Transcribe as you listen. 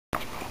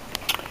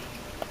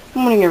Good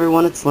morning,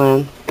 everyone. It's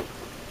Lynn.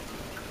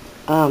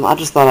 I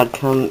just thought I'd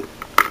come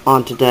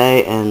on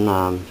today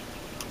and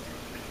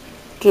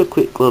do a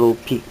quick little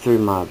peek through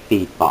my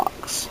bead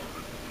boxes.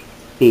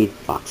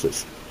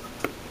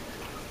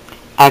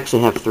 I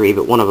actually have 3,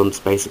 but one of them's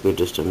basically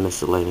just a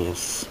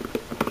miscellaneous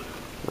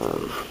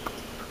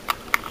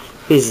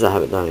pieces I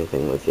haven't done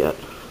anything with yet.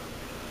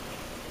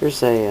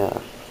 Here's a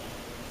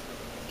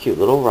cute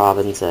little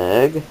robin's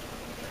egg,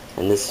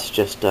 and this is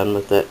just done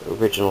with the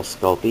original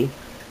Sculpey.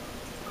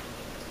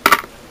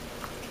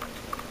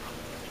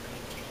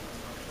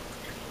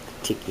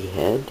 Tiki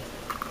head.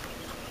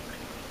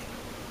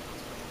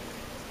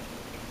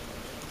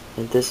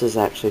 And this is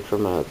actually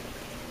from a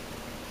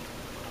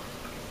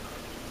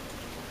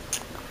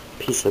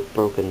piece of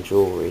broken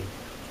jewelry.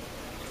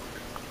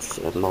 It's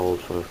a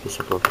mold from a piece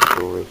of broken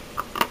jewelry.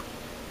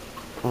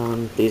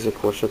 These, of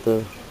course, are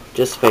the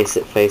Just Face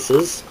It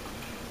faces.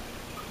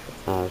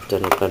 I've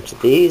done a bunch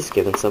of these,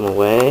 given some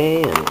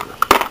away, and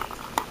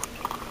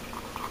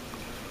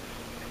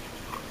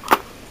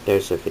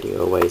there's a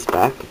video a ways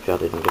back if y'all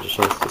didn't get a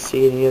chance to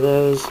see any of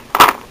those.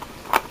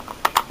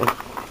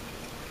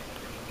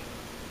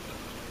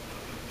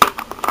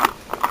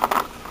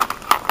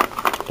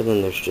 And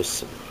then there's just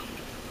some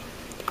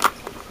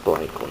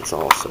blank ones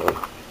also.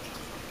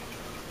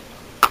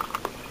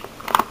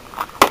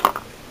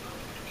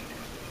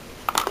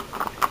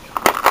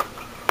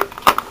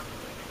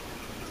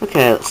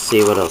 Okay, let's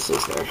see what else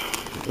is there.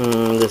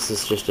 This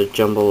is just a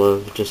jumble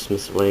of just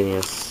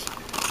miscellaneous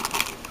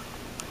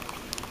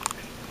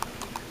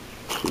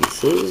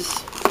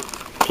pieces,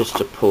 just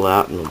to pull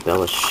out and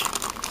embellish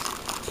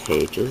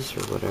pages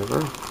or whatever.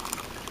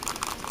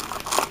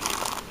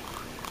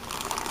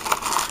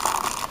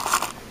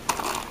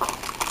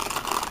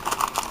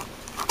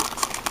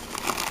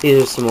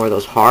 These are some more of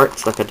those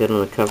hearts, like I did on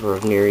the cover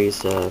of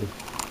Neri's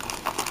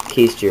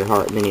Keys to Your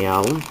Heart mini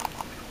album.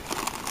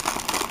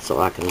 So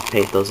I can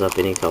paint those up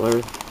any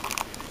color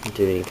and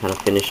do any kind of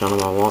finish on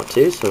them I want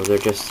to. So they're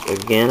just,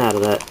 again, out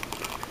of that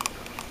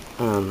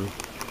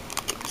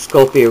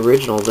Sculpey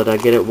original that I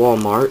get at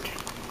Walmart.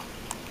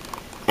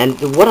 And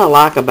what I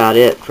like about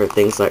it for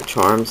things like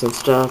charms and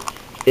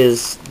stuff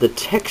is the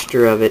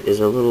texture of it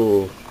is a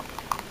little...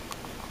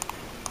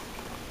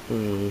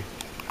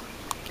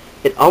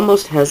 it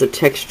almost has a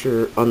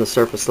texture on the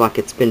surface like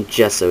it's been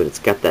gessoed. It's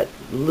got that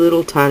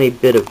little tiny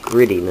bit of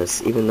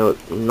grittiness, even though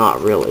it's not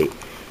really.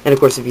 And of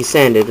course, if you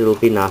sand it, it'll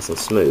be nice and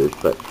smooth,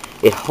 but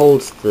it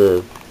holds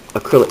the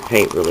acrylic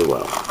paint really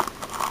well.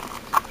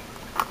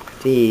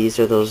 These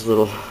are those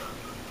little...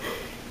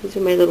 these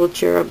are my little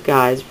cherub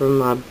guys from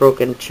my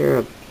broken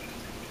cherub.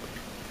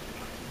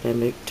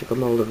 I took a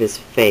mold of his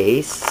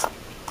face.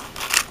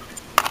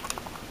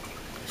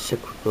 Just a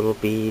quick little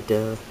bead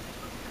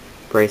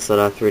bracelet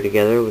I threw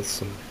together with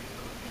some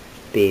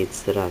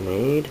beads that I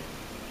made.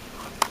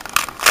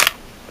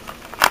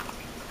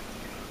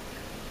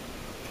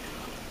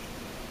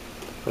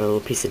 A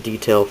little piece of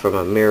detail from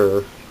a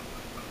mirror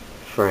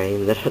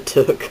frame that I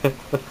took.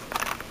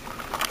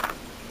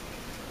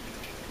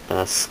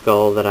 A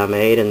skull that I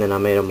made, and then I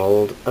made a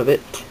mold of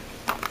it.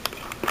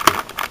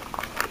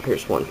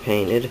 Here's one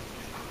painted.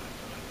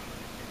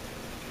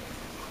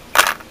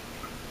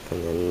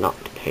 And then not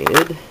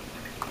painted.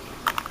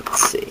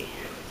 Let's see.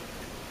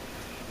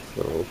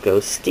 Little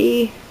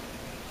ghosty.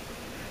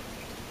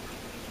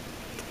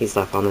 He's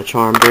like on the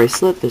charm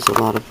bracelet. There's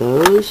a lot of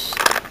those.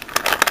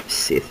 Let's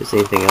see if there's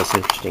anything else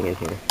interesting in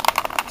here.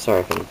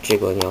 Sorry if I'm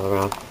jiggling y'all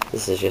around.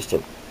 This is just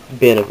a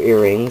bin of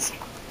earrings.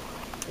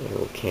 A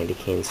little candy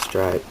cane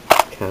stripe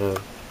kind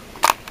of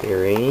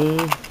earring.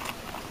 And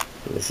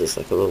this is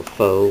like a little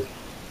faux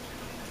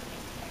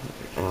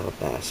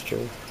alabaster.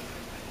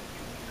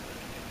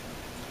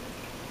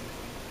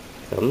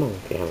 Come on,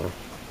 camera.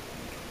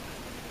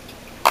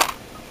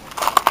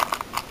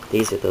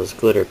 These are those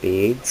glitter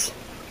beads.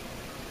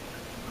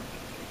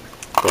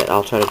 That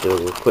I'll try to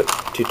do a quick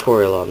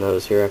tutorial on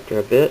those here after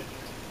a bit.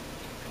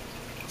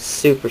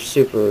 Super,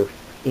 super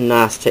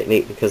nice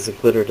technique because the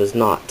glitter does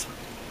not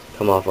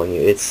come off on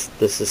you. This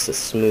is a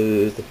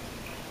smooth,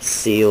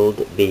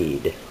 sealed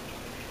bead.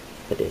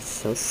 But it's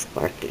so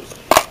sparkly.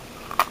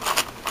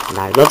 And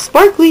I love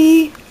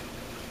sparkly!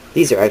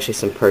 These are actually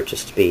some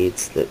purchased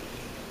beads that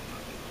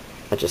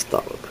I just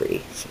thought were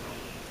pretty. So.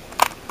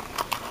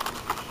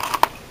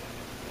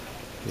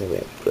 Then we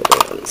have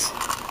glitter ones.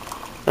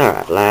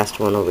 Alright, last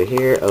one over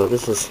here. Oh,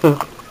 this is...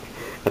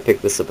 I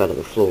picked this up out of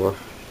the floor.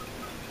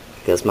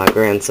 Because my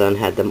grandson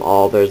had them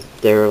all.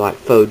 They're like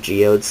faux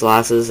geode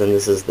slices, and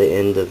this is the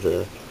end of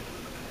the...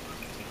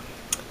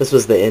 This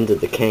was the end of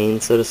the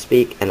cane, so to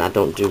speak, and I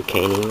don't do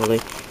caning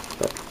really.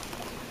 But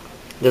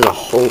there's a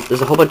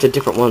whole bunch of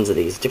different ones of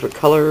these. Different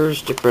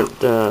colors, different...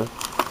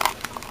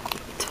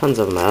 tons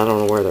of them. I don't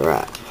know where they're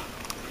at.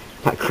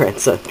 My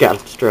grandson got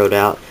them strode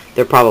out.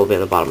 They're probably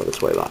in the bottom of the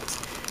toy box.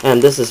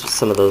 And this is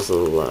some of those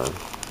little...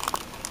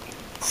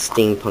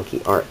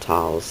 steampunky art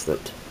tiles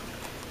that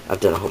I've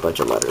done a whole bunch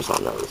of letters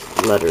on those.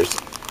 Letters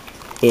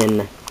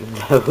in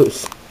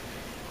those.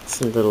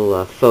 Some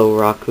little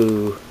faux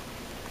raku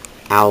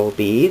owl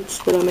beads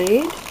that I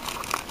made.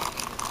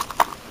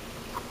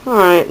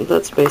 Alright,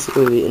 that's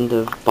basically the end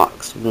of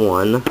box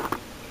 1.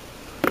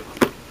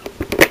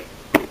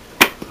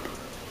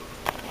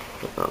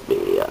 I'll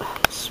be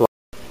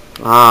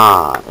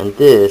and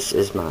this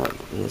is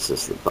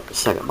the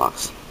second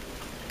box.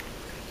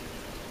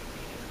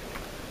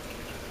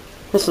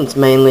 This one's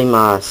mainly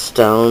my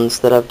stones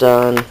that I've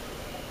done.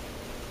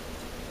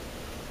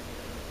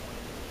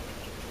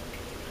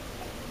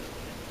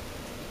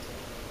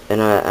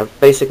 And I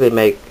basically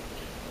make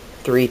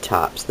 3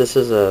 types. This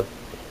is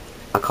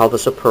I call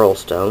this a pearl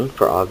stone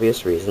for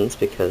obvious reasons,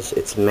 because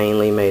it's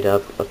mainly made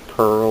up of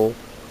pearl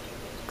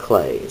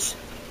clays.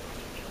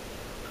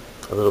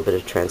 A little bit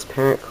of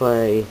transparent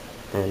clay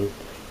and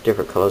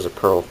different colors of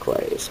pearl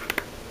clays.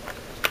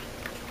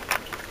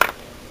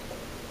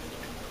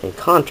 In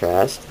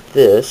contrast,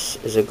 this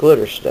is a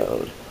glitter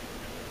stone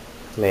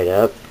made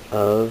up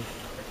of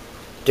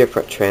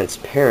different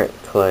transparent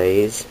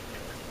clays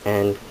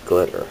and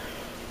glitter.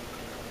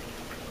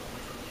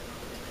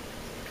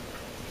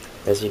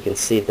 As you can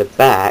see, the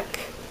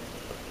back,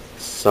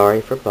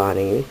 sorry for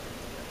blinding you,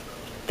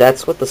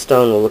 that's what the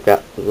stone will look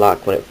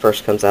like when it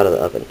first comes out of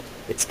the oven.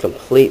 It's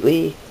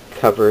completely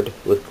covered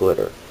with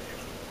glitter.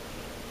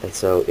 And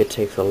so it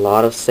takes a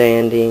lot of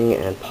sanding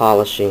and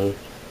polishing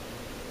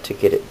to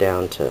get it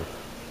down to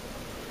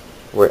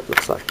where it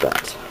looks like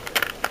that.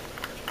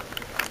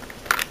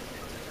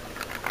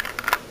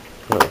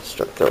 I'm going to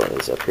start throwing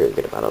these up here to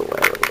get them out of the way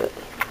a little bit.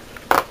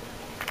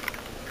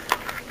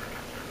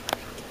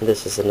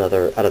 This is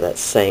another out of that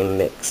same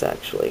mix,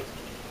 actually,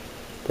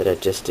 that I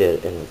just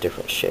did in a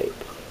different shape.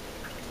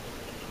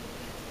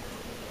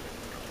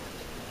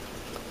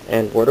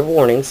 And word of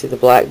warning, see the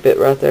black bit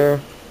right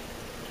there?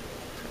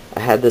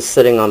 I had this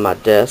sitting on my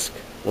desk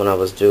when I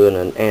was doing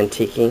an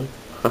antiquing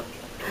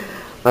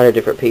on a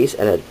different piece,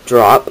 and a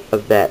drop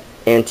of that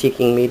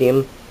antiquing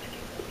medium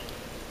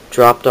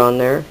dropped on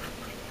there,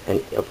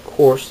 and of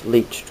course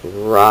leached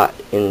right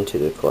into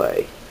the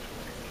clay,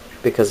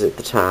 because at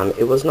the time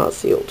it was not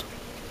sealed.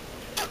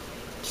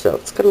 So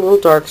it's got a little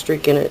dark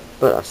streak in it,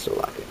 but I still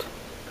like it.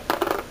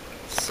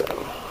 So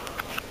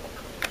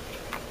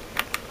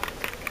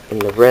in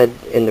the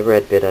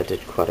red bit I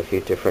did quite a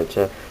few different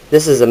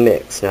this is a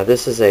mix. Now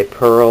this is a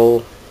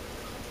pearl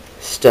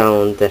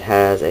stone that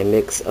has a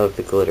mix of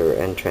the glitter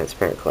and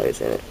transparent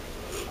clays in it.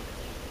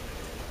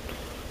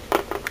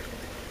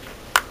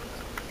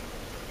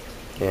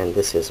 And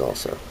this is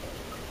also.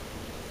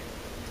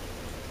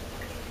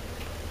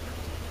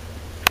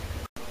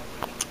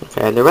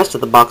 Okay, and the rest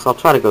of the box I'll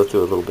try to go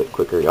through a little bit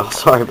quicker, y'all.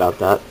 Sorry about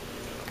that.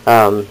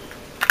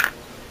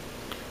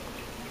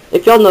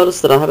 If y'all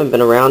notice that I haven't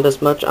been around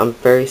as much, I'm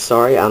very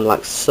sorry. I'm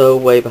like so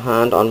way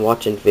behind on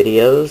watching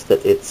videos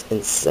that it's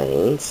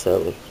insane.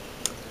 So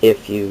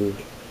if you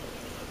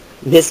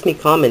miss me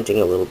commenting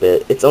a little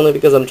bit, it's only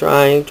because I'm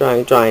trying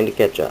to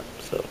catch up.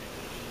 So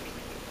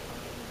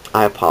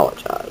I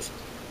apologize.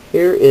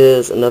 Here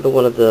is another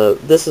one of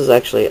this is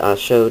actually I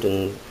showed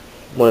in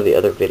one of the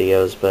other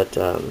videos, but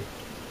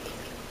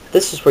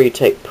this is where you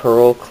take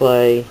pearl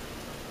clay,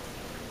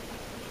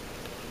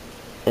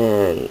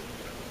 and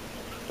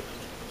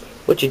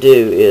what you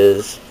do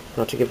is,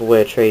 not to give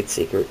away a trade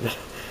secret, but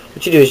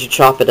what you do is you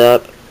chop it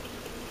up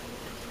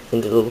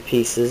into little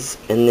pieces,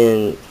 and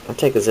then I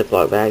take a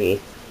Ziploc baggie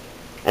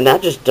and I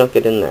just dunk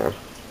it in there,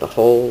 the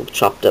whole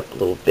chopped up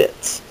little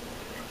bits.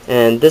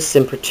 And this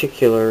in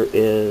particular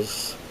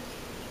is,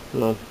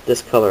 well,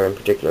 this color in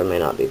particular may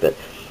not be, but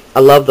I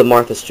love the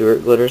Martha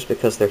Stewart glitters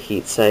because they're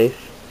heat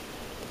safe.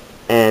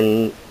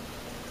 And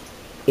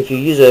if you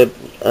use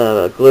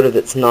a glitter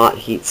that's not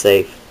heat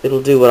safe,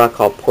 it'll do what I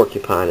call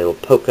porcupine. It'll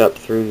poke up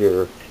through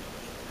your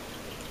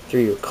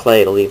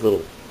clay. It'll leave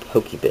little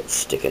pokey bits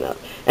sticking up.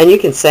 And you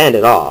can sand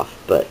it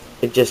off, but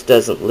it just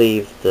doesn't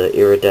leave the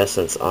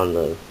iridescence on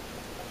the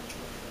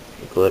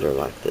glitter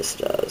like this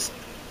does.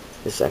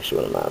 This is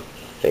actually one of my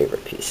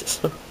favorite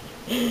pieces.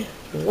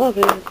 Love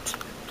it.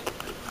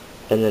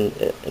 And then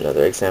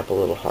another example,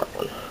 little heart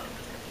one.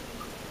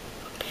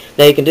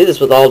 Now you can do this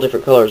with all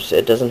different colors.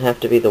 It doesn't have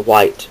to be the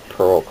white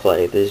pearl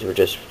clay. These were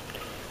just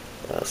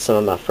some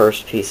of my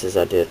first pieces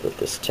I did with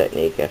this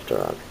technique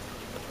after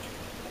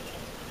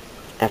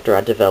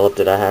I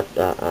developed it.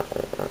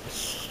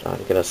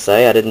 I'm gonna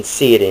say I didn't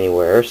see it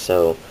anywhere,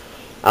 so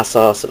I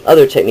saw some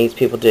other techniques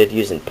people did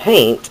using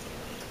paint,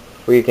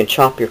 where you can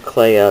chop your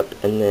clay up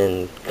and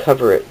then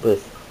cover it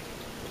with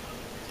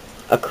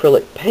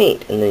acrylic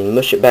paint, and then you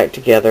mush it back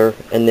together,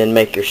 and then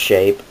make your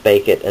shape,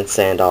 bake it, and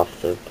sand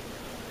off the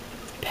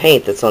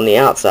paint that's on the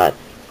outside.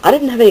 I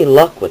didn't have any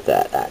luck with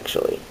that,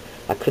 actually.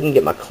 I couldn't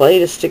get my clay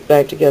to stick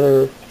back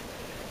together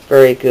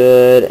very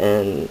good,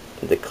 and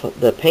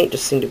the paint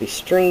just seemed to be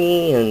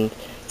stringy and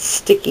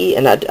sticky,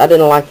 and I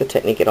didn't like the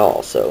technique at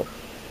all. So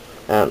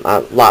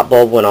a light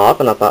bulb went off,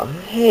 and I thought,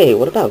 hey,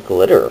 what about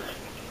glitter?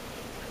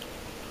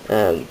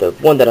 And the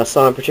one that I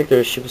saw in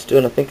particular, she was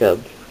doing, I think,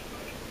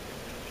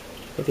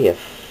 maybe a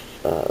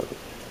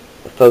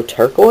faux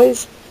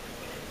turquoise,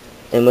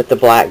 and with the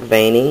black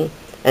veining.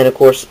 And of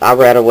course, I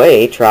right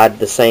away tried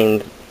the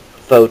same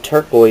faux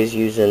turquoise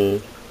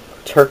using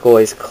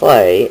turquoise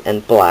clay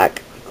and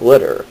black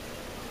glitter.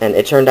 And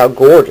it turned out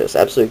gorgeous,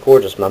 absolutely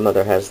gorgeous. My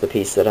mother has the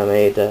piece that I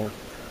made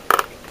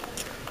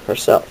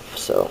herself.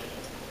 So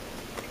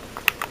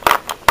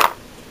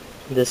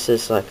this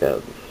is like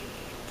a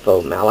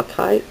faux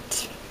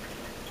malachite.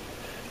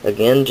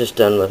 Again, just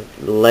done with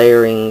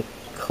layering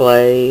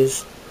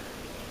clays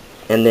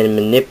and then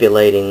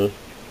manipulating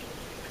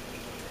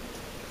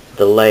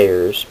the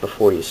layers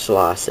before you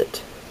slice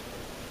it.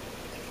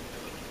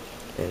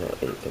 And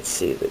you can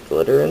see the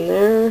glitter in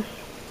there.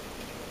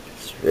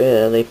 It's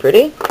really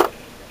pretty.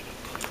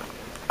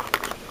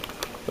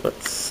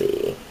 Let's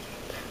see.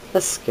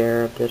 A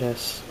scarab that I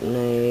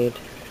made.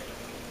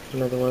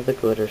 Another one of the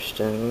glitter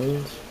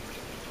stones.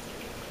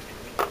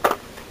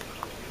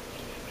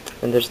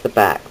 And there's the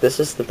back. This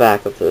is the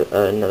back of the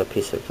another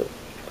piece of the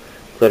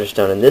glitter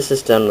stone. And this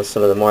is done with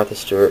some of the Martha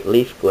Stewart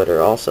leaf glitter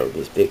also.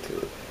 These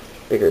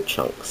bigger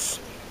chunks.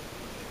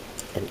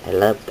 And I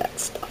love that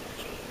stuff.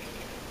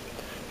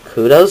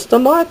 Kudos to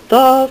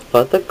Martha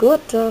for the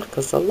glitter,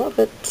 because I love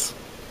it.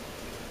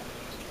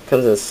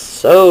 Comes in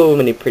so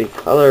many pretty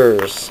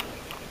colors.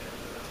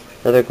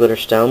 Another glitter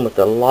stone with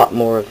a lot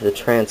more of the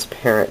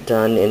transparent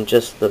done in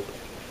just the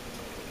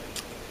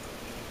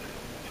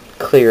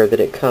clear that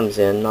it comes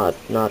in, not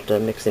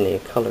mixing any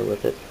color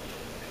with it.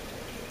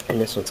 And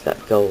this one's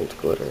got gold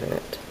glitter in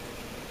it.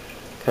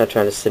 Kind of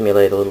trying to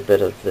simulate a little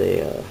bit of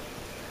the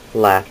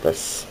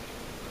lapis.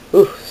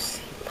 Ooh,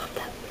 see, love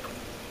that.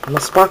 I'm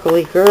a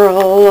sparkly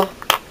girl.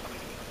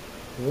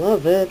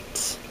 Love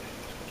it.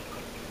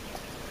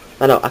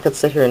 I know, I could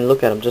sit here and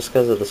look at them just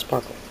because of the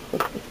sparkle.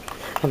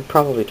 I'm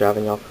probably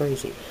driving y'all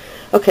crazy.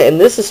 Okay, and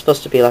this is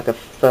supposed to be like a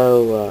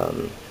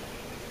faux,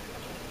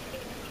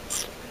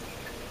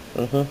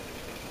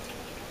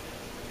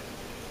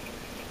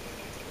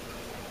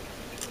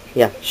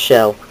 yeah,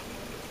 shell.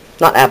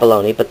 Not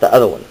abalone, but the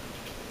other one.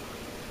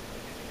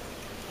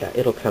 Yeah,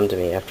 it'll come to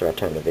me after I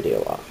turn the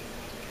video off.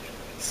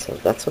 So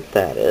that's what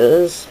that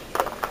is.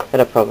 And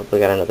I probably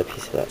got another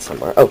piece of that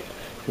somewhere. Oh,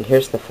 and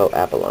here's the faux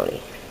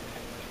abalone.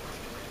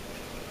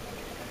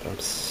 I'm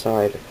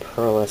sorry, the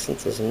pearl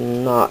essence is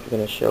not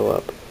going to show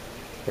up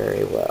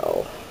very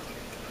well.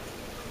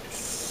 It's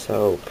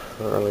so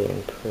pearly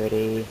and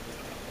pretty.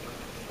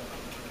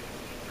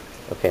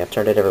 Okay, I've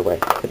turned it every way.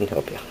 Couldn't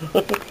help you.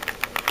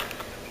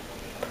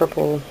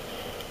 Purple.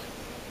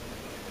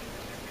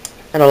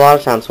 And a lot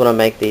of times when I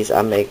make these,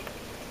 I make,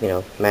 you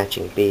know,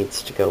 matching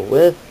beads to go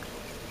with.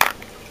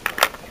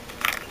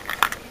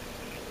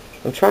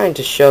 I'm trying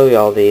to show you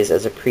all these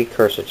as a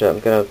precursor to, I'm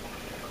going to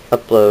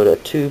upload a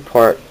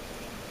 2-part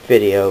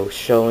video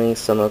showing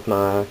some of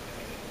my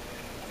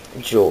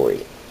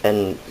jewelry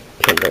and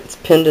pendants.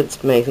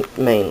 Pendants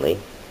mainly.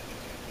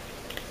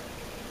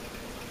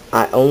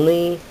 I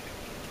only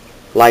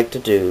like to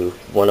do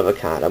one of a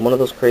kind. I'm one of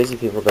those crazy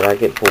people that I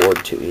get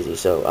bored too easy.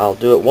 So I'll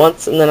do it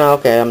once and then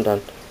okay, I'm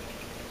done.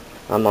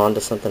 I'm on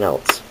to something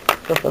else.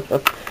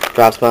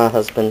 Drives my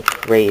husband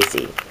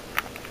crazy.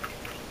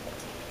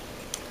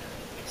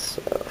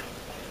 So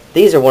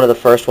these are one of the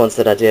first ones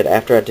that I did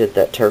after I did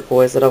that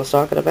turquoise that I was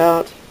talking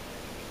about.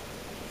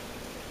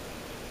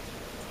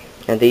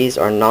 And these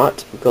are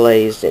not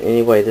glazed in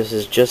any way. This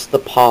is just the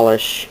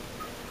polish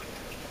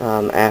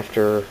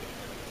after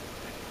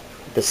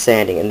the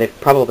sanding. And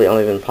they've probably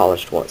only been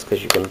polished once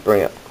because you can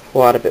bring up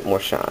quite a bit more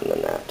shine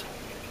than that.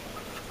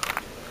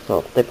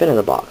 Well, they've been in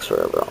the box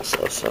forever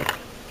also, so.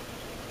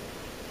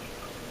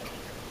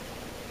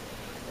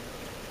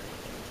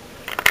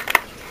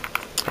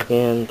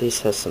 Again,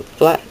 these have some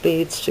flat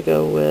beads to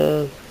go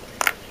with.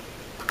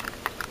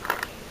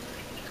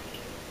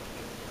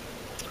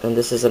 And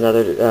this is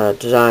another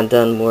design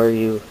done where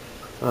you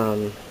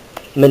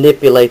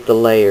manipulate the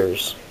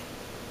layers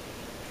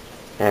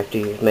after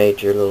you've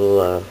made your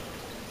little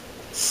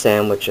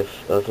sandwich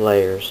of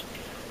layers.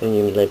 And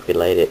you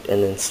manipulate it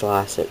and then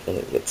slice it, and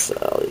it gets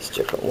all these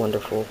different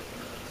wonderful.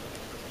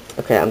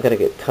 Okay, I'm going to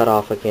get cut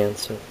off again,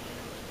 so.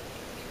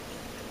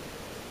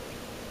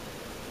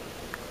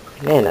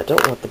 Man, I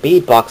don't want the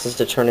bead boxes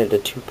to turn into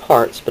 2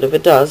 parts, but if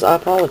it does, I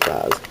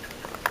apologize.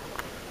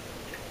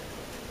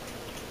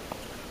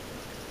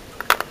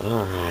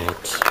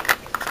 Alright.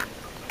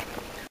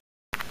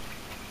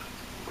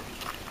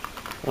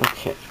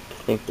 Okay,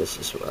 I think this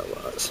is where I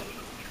was.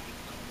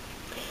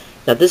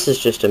 Now this is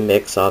just a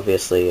mix,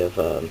 obviously, of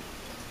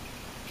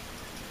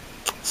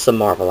some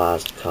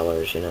marbleized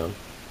colors, you know.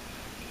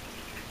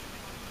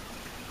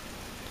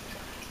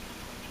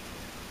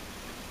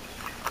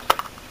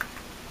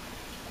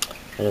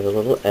 Another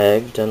little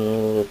egg, done in a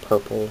little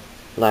purple,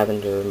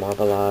 lavender,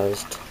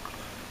 marbleized.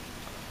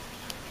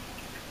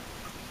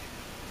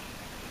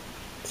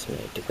 It's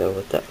made to go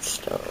with that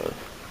stone.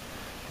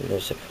 And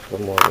there's a couple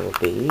more little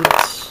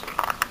beads.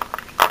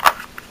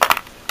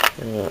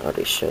 And I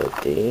already showed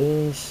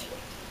these.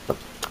 Oh,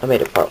 I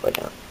made it part way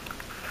down.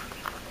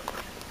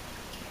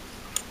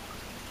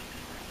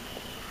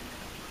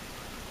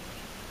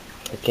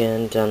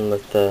 Again, done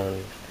with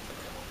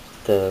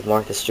the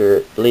Martha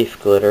Stewart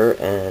leaf glitter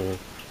and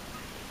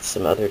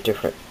some other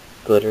different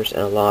glitters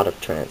and a lot of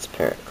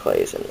transparent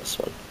clays in this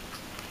one.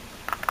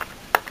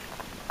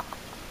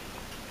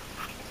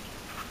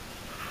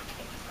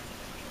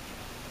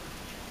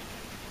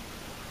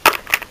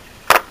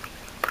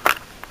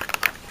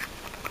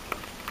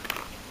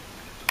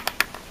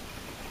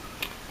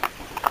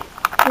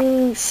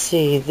 Let's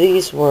see,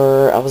 these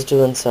were, I was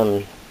doing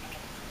some,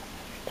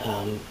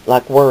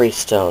 like worry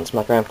stones.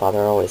 My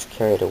grandfather always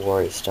carried a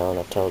worry stone.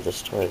 I've told this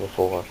story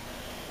before.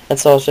 And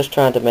so I was just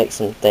trying to make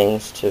some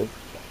things to,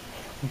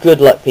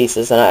 good luck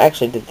pieces, and I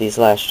actually did these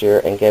last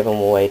year and gave them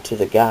away to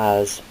the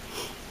guys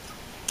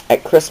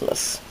at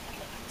Christmas.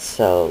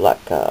 So, like,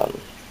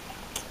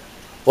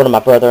 one of my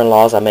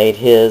brother-in-laws, I made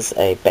his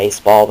a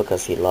baseball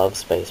because he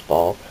loves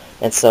baseball.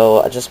 And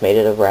so I just made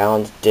it a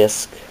round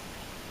disc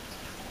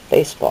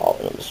baseball,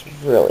 and it was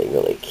really,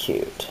 really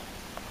cute.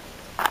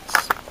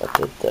 So I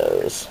did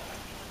those.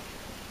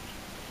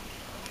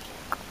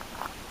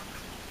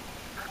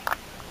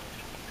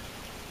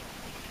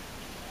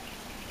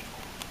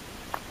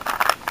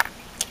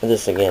 And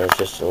this again is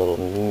just a little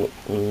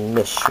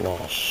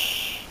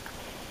mishmash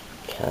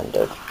kind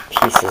of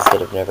pieces that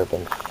have never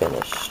been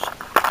finished.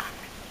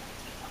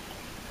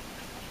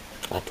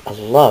 I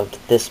loved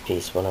this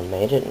piece when I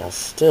made it, and I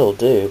still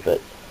do,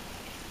 but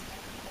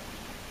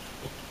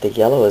the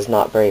yellow is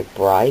not very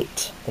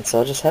bright, and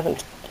so I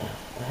haven't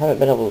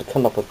been able to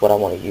come up with what I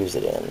want to use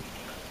it in.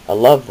 I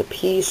love the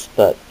piece,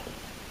 but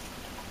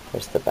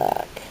there's the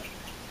back.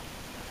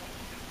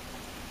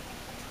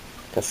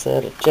 Like I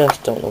said, I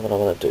just don't know what I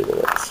want to do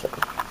with it. So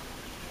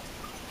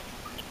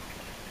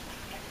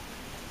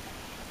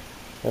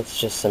that's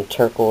just some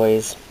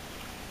turquoise,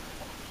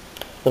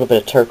 a little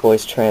bit of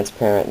turquoise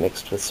transparent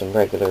mixed with some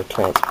regular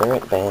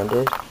transparent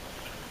banded.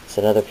 It's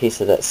another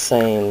piece of that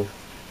same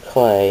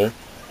clay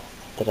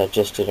that I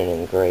just did an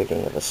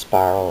engraving of a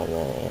spiral and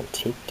then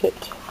antiqued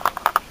it.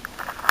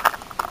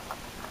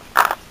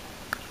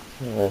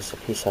 And that's a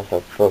piece off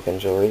of broken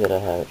jewelry that I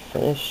haven't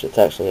finished. It's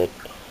actually a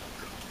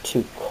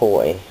 2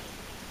 koi.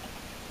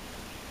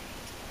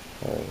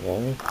 There we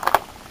go.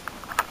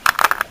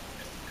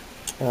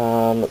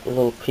 A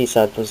little piece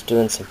I was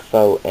doing some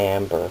faux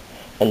amber,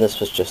 and this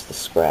was just the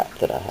scrap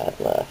that I had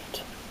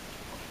left.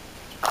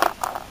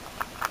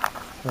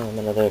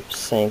 Another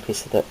same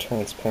piece of that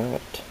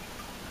transparent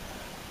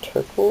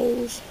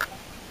turquoise.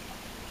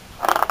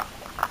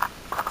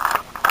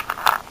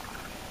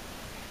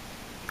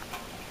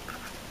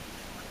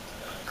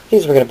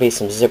 These were going to be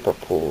some zipper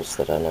pulls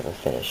that I never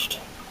finished.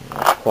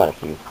 There's quite a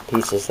few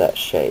pieces that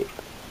shape.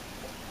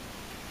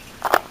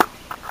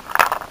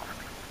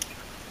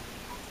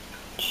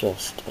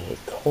 Just a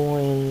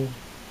coin.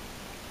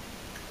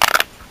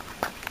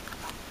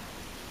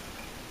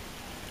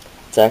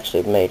 It's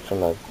actually made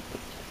from a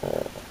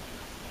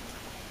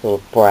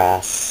little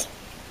brass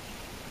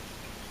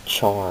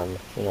charm,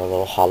 you know, a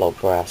little hollow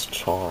brass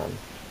charm.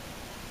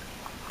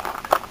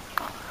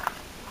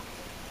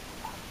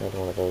 Another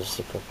one of those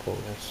zipper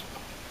pulls.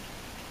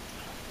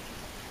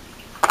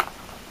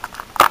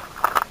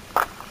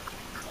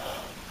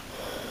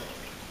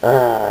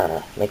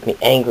 Make me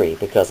angry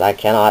because I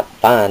cannot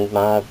find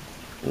my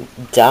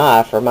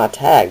die for my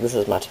tag. This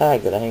is my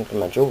tag that I hang from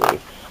my jewelry.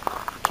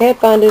 Can't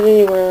find it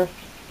anywhere.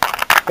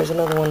 There's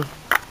another one.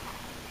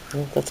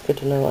 Well, that's good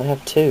to know. I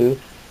have 2.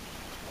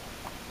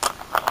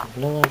 I have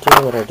no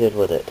idea what I did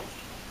with it.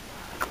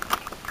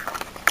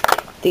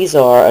 These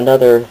are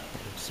another,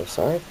 I'm so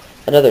sorry,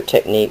 another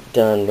technique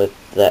done with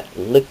that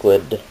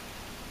liquid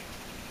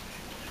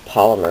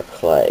polymer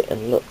clay.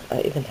 And look,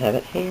 I even have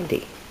it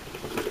handy.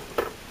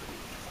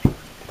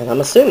 And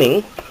I'm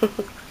assuming,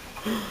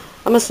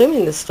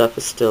 this stuff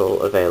is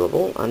still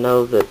available. I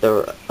know that there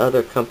are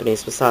other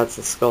companies besides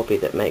the Sculpey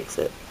that makes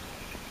it.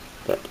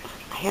 But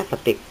I have a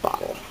big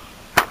bottle.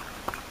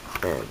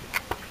 And,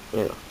 you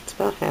know, it's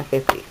about half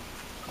empty.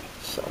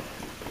 So,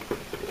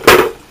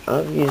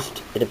 I've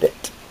used it a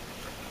bit.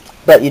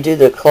 But you do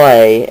the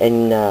clay,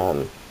 and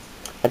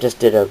I just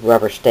did a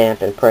rubber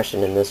stamp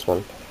impression in this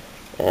one.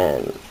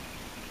 And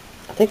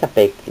I think I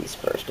baked these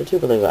first. I do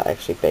believe I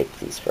actually baked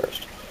these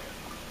first.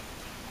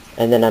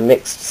 And then I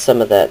mixed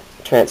some of that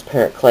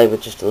transparent clay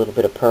with just a little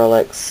bit of Pearl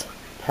X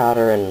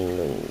powder,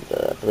 and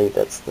I believe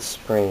that's the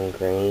spring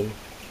green.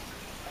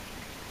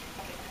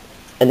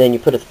 And then you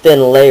put a thin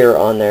layer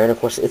on there, and of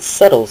course it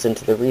settles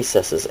into the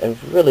recesses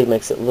and really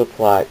makes it look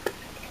like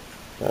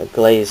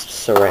glazed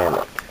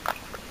ceramic.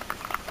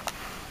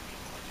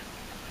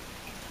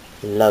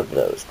 Love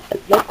those. I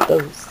love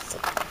those.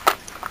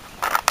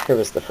 Here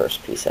was the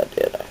first piece I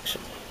did,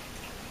 actually.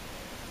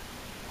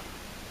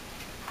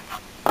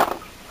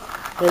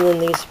 And then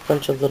these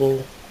bunch of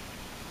little,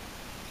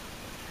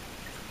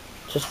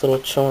 just little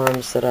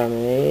charms that I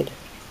made.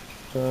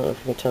 I don't know if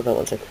you can tell that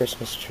one's a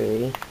Christmas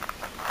tree.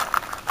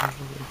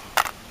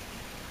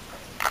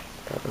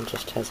 That one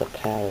just has a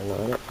pattern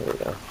on it. Here we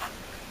go.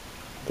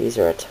 These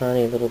are a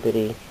tiny little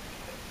bitty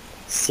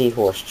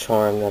seahorse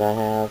charm that I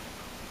have.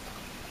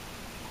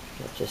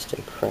 I just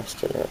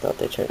impressed in there. I thought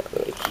they turned out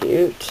really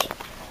cute.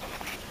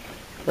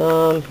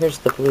 Here's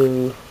the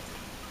blue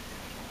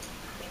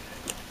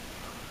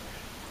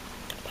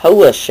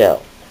Poa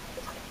shell.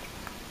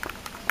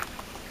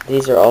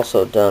 These are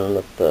also done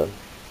with the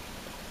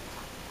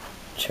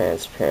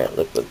transparent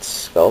liquid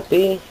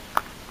Sculpey.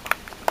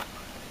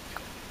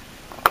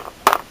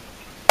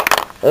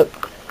 Oh,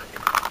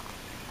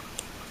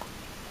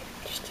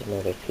 just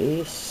another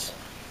piece.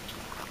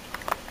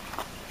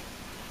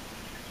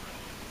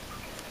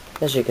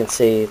 As you can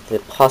see, the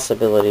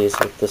possibilities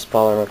with this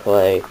polymer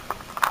clay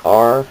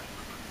are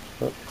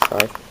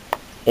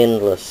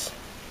endless.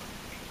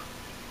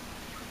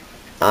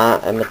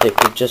 I am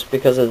addicted just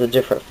because of the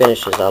different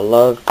finishes. I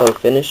love faux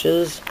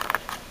finishes.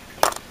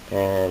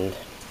 And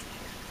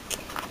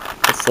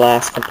this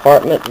last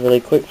compartment,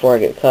 really quick before I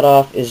get cut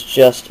off, is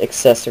just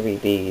accessory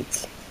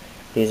beads.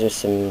 These are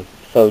some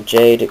faux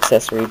jade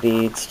accessory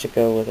beads to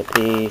go with a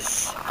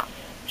piece.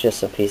 Just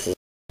some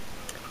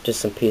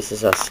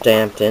pieces I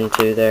stamped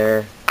into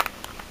there.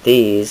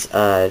 These,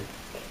 I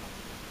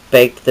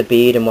baked the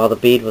bead, and while the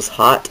bead was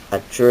hot,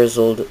 I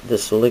drizzled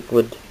this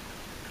liquid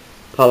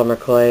polymer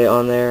clay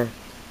on there,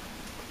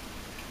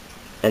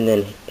 and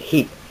then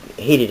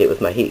heated it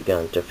with my heat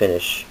gun to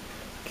finish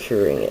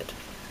curing it.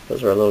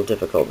 Those were a little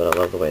difficult, but I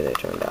love the way they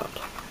turned out.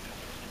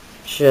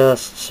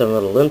 Just some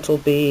little lentil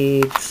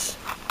beads,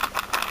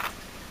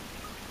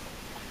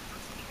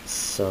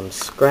 some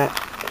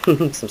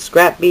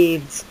scrap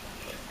beads,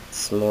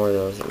 some more of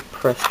those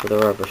impressed with a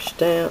rubber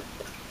stamp.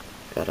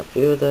 Got a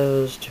few of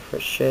those,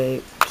 different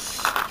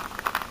shapes.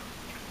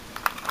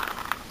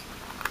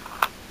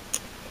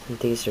 And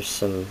these are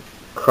some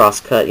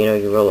cross-cut, you know,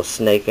 you roll a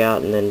snake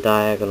out and then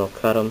diagonal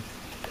cut them.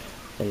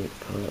 And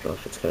I don't know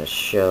if it's going to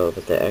show,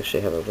 but they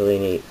actually have a really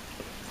neat,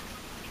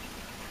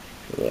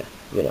 yeah,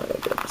 you're not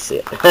going to be able to see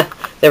it.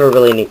 They have a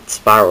really neat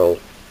spiral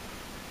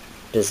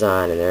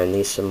design in there, and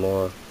these some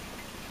more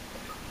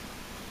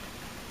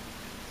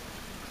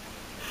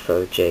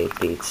faux jade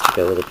beads to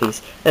go with a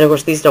piece. And of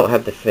course these don't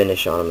have the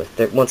finish on them.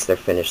 Once they're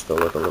finished, they'll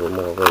look a little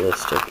more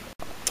realistic.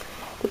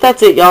 But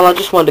that's it, y'all. I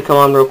just wanted to come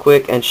on real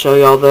quick and show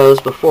y'all those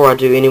before I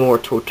do any more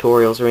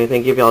tutorials or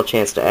anything. Give y'all a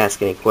chance to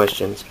ask any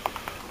questions.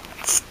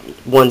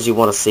 Ones you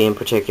want to see in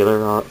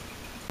particular.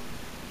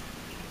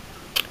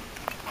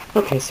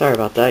 Okay, sorry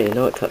about that. You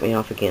know it cut me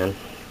off again.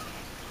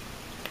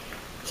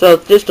 So,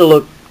 just to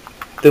look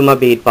through my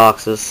bead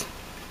boxes.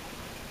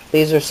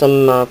 These are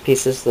some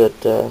pieces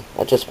that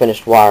I just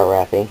finished wire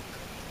wrapping.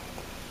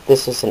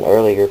 This is an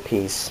earlier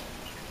piece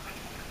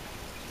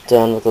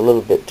done with a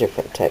little bit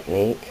different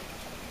technique,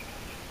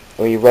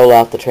 where you roll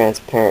out the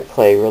transparent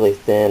clay really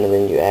thin, and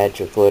then you add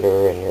your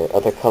glitter and your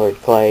other colored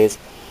clays,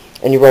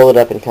 and you roll it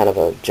up in kind of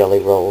a jelly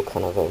roll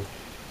kind of a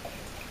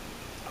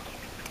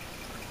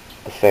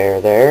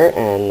affair there,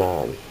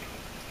 and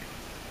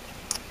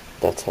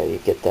that's how you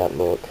get that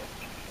look.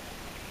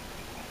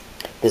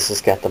 This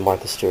has got the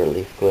Martha Stewart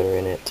leaf glitter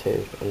in it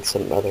too, and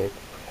some other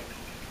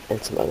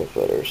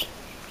glitters.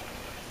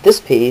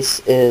 This piece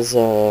is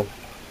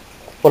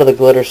one of the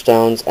glitter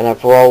stones, and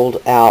I've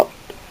rolled out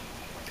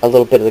a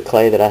little bit of the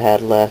clay that I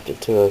had left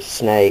into a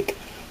snake,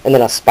 and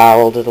then I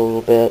spiraled it a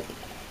little bit,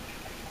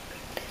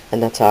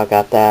 and that's how I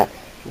got that.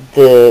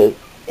 The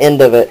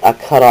end of it, I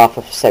cut off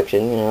a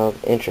section, you know,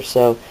 an inch or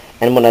so,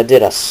 and when I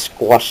did, I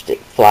squashed it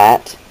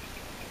flat,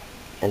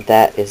 and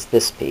that is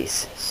this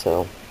piece.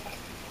 So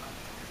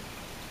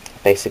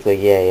basically,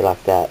 yay,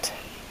 like that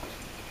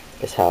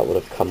is how it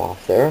would have come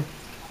off there.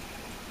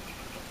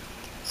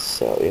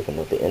 So even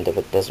though the end of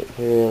it doesn't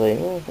really,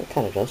 well, it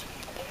kind of does.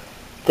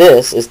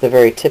 This is the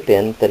very tip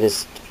end that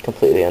is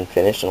completely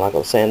unfinished, and like I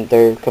was saying,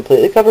 they're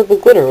completely covered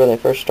with glitter when they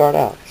first start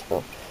out, so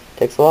it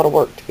takes a lot of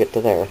work to get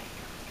to there.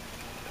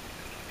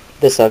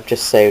 This I've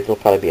just saved will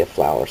probably be a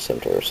flower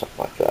center or something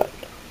like that.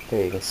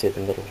 There you can see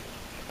the middle,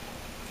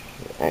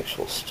 the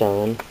actual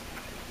stone.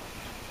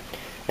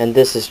 And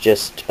this is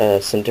just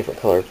some different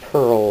colored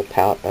pearl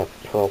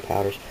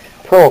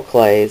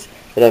clays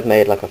that I've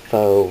made like a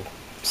faux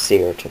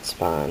sear to the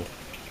spine.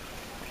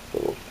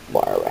 Little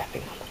wire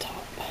wrapping on the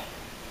top.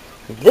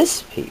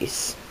 This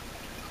piece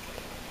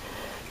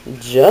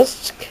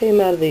just came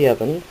out of the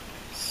oven.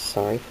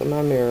 Sorry for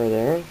my mirror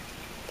there.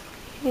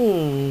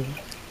 Who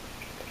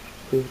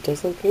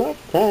doesn't love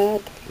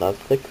that?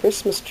 Love the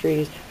Christmas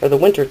trees, or the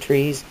winter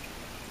trees.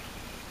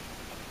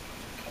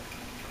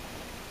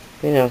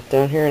 You know,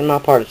 down here in my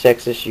part of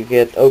Texas, you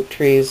get oak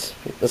trees,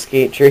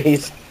 mesquite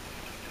trees,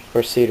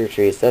 or cedar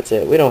trees. That's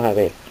it. We don't have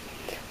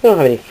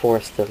any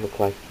forests that look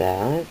like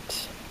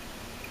that.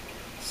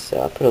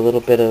 So I put a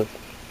little bit of.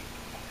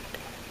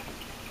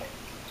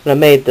 When I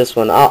made this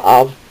one,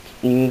 I'll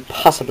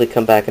possibly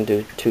come back and do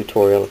a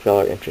tutorial if y'all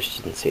are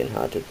interested in seeing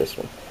how I did this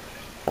one.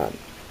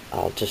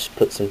 I'll just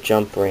put some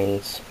jump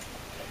rings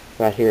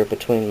right here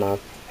between my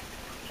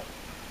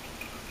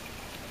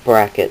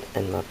bracket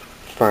and my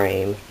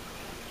frame.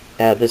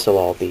 This will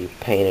all be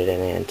painted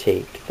and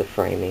antiqued, the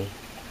framing.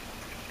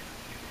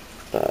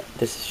 But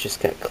this has just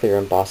got clear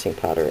embossing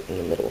powder in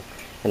the middle.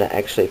 And I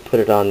actually put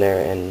it on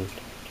there and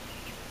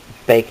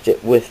baked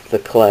it with the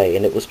clay.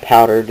 And it was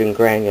powdered and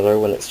granular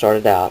when it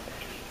started out.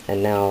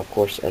 And now, of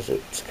course, as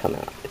it's come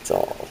out, it's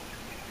all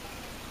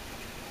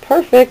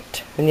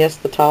perfect. And yes,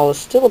 the towel is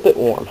still a bit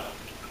warm.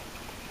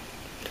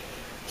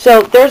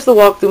 So, there's the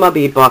walk through my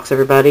bead box,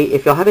 everybody.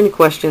 If y'all have any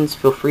questions,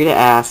 feel free to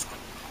ask.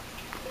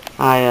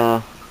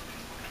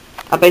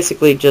 I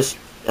basically just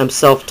am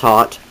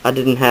self-taught. I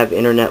didn't have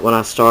internet when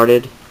I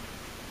started,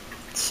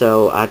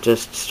 so I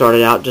just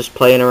started out just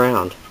playing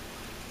around.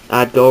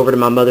 I'd go over to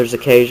my mother's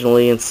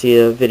occasionally and see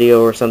a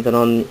video or something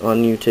on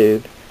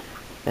YouTube,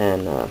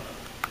 and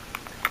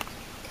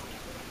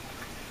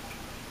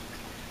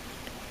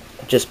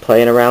just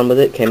playing around with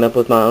it, came up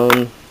with my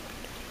own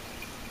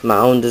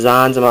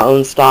designs and my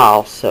own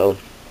style. So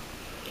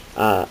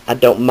I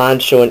don't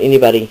mind showing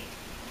anybody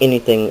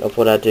anything of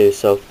what I do.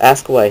 So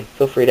ask away.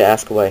 Feel free to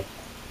ask away.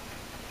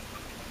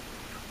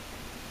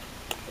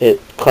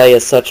 Clay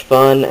is such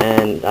fun,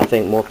 and I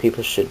think more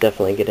people should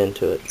definitely get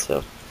into it.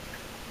 So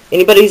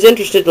anybody who's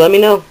interested, let me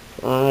know.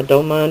 I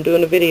don't mind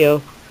doing a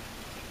video.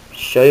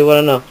 Show you what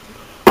I know.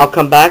 I'll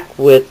come back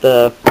with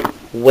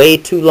way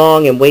too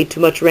long and way too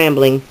much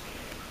rambling,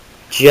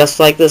 just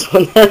like this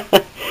one,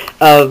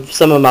 of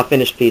some of my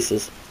finished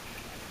pieces.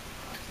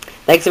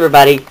 Thanks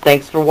everybody.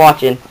 Thanks for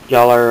watching.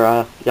 Y'all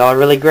are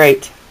really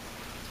great.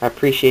 I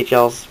appreciate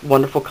y'all's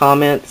wonderful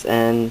comments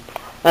and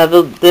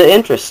the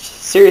interest.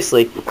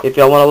 Seriously, if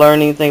y'all want to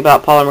learn anything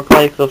about polymer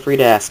clay, feel free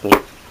to ask me.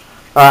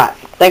 Alright,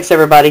 thanks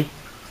everybody.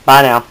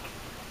 Bye now.